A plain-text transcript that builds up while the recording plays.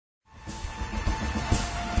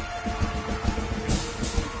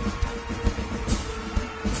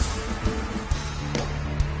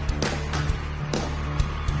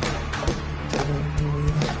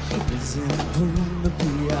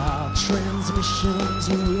traditions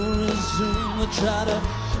will resume. They try to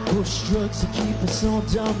push drugs to keep us all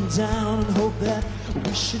dumbed down and hope that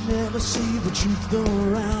we should never see the truth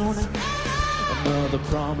around. Another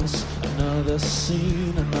promise, another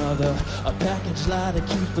scene, a package lie to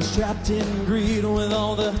keep us trapped in greed, with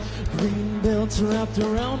all the green belts wrapped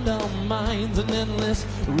around our minds and endless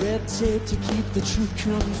red tape to keep the truth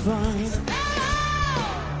confined.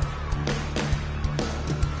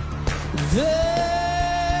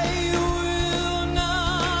 They will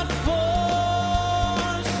not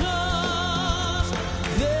force us.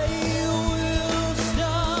 They will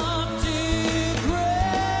stop degrading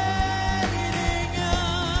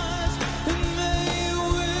us, and they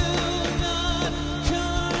will not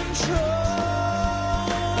control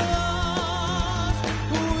us.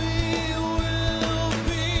 We will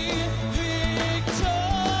be victorious.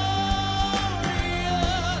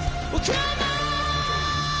 Well, come on!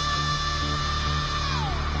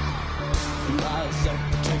 Rise up,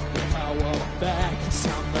 take the power back. It's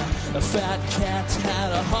time the fat cat's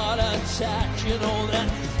had a heart attack. You know that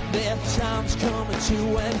their time's coming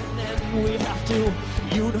to an end. We have to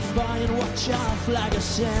unify and watch our flag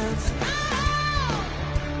ascend.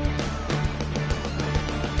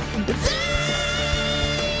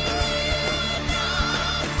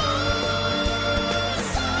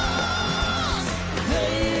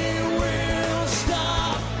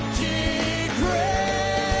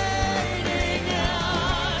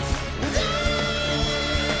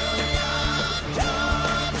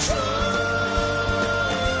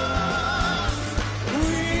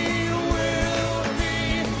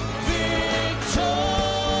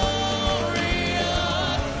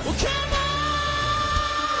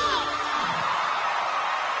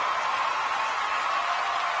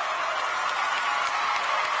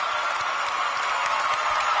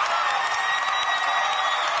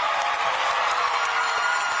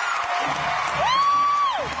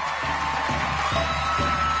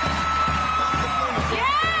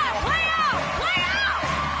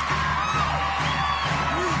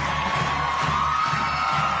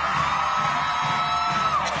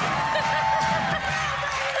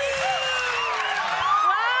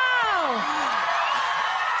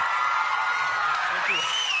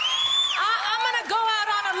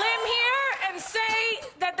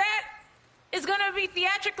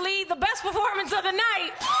 Theatrically the best performance of the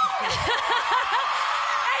night. And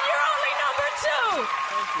you're only number 2.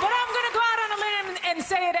 But I'm gonna go out on a limb and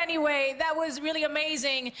say it anyway. That was really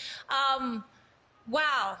amazing.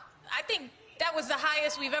 Wow, I think that was the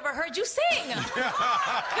highest we've ever heard you sing. Or anybody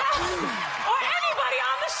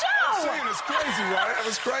on the show. Singing is crazy, right? That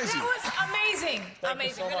was crazy. That was amazing.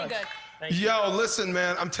 Amazing, really good. Yo, listen,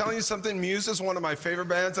 man, I'm telling you something. Muse is one of my favorite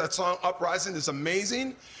bands. That song, Uprising, is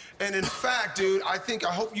amazing. And in fact, dude, I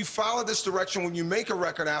hope you follow this direction when you make a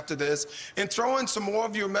record after this and throw in some more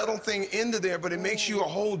of your metal thing into there, but it makes you a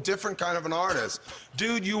whole different kind of an artist.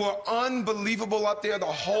 Dude, you are unbelievable up there, the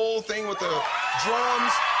whole thing with the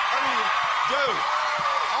drums. I mean, dude,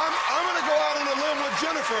 I'm gonna go out on a limb with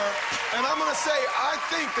Jennifer, and I'm gonna say, I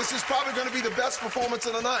think this is probably gonna be the best performance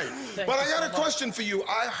of the night. But I got a question for you.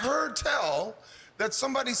 I heard tell that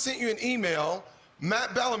somebody sent you an email.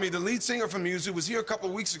 Matt Bellamy, the lead singer from Muse, who was here a couple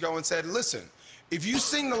of weeks ago, and said, listen, if you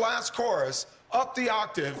sing the last chorus up the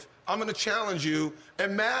octave, I'm gonna challenge you.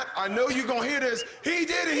 And Matt, I know you're gonna hear this. He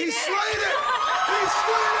did it, he slayed it! He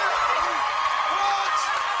slayed it! Watch!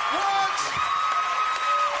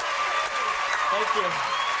 Thank you.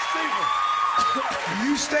 Stephen.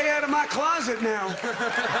 You stay out of my closet now.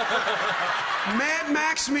 Mad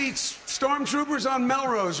Max meets Stormtroopers on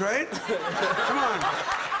Melrose, right? Come on.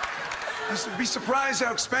 You'd be surprised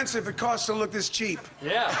how expensive it costs to look this cheap.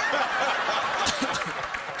 Yeah.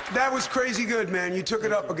 That was crazy good, man. You took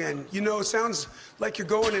it up again. You know, it sounds like you're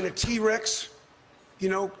going in a T-Rex, you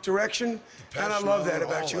know, direction. And I love that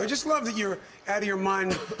about you. I just love that you're out of your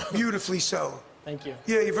mind beautifully so. Thank you.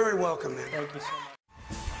 Yeah, you're very welcome, man. Thank you so much.